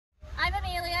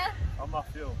I'm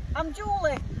Matthew. I'm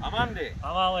Julie. I'm Andy.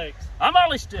 I'm Alex. I'm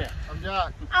Alistair. I'm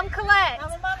Jack. I'm Colette.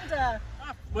 I'm Amanda.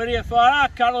 We're here for our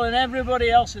Carol and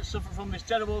everybody else that suffer from this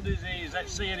terrible disease.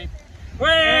 Let's see it.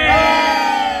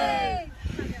 Hooray!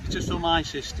 It's just for my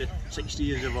sister, 60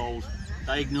 years of old,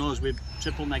 diagnosed with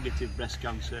triple negative breast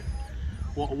cancer.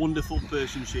 What a wonderful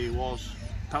person she was.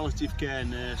 Palliative care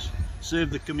nurse,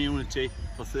 served the community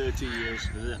for 30 years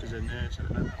as a nurse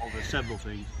over several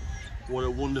things. What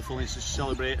a wonderful thing to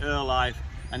celebrate her life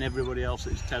and everybody else that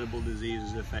this terrible disease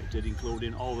has affected,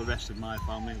 including all the rest of my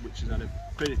family, which has had a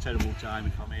pretty terrible time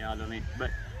if I may add on it. But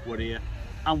we're here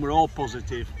and we're all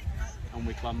positive and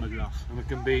we're Clan McGrath and we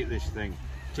can beat this thing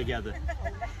together.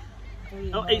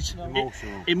 It's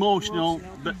emotional,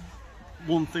 but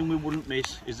one thing we wouldn't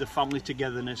miss is the family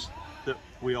togetherness that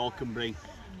we all can bring.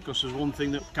 Because there's one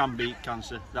thing that can beat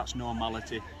cancer, that's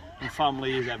normality, and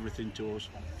family is everything to us.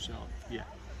 So yeah,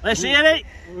 let's hear it.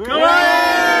 Come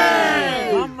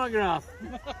on, McGrath.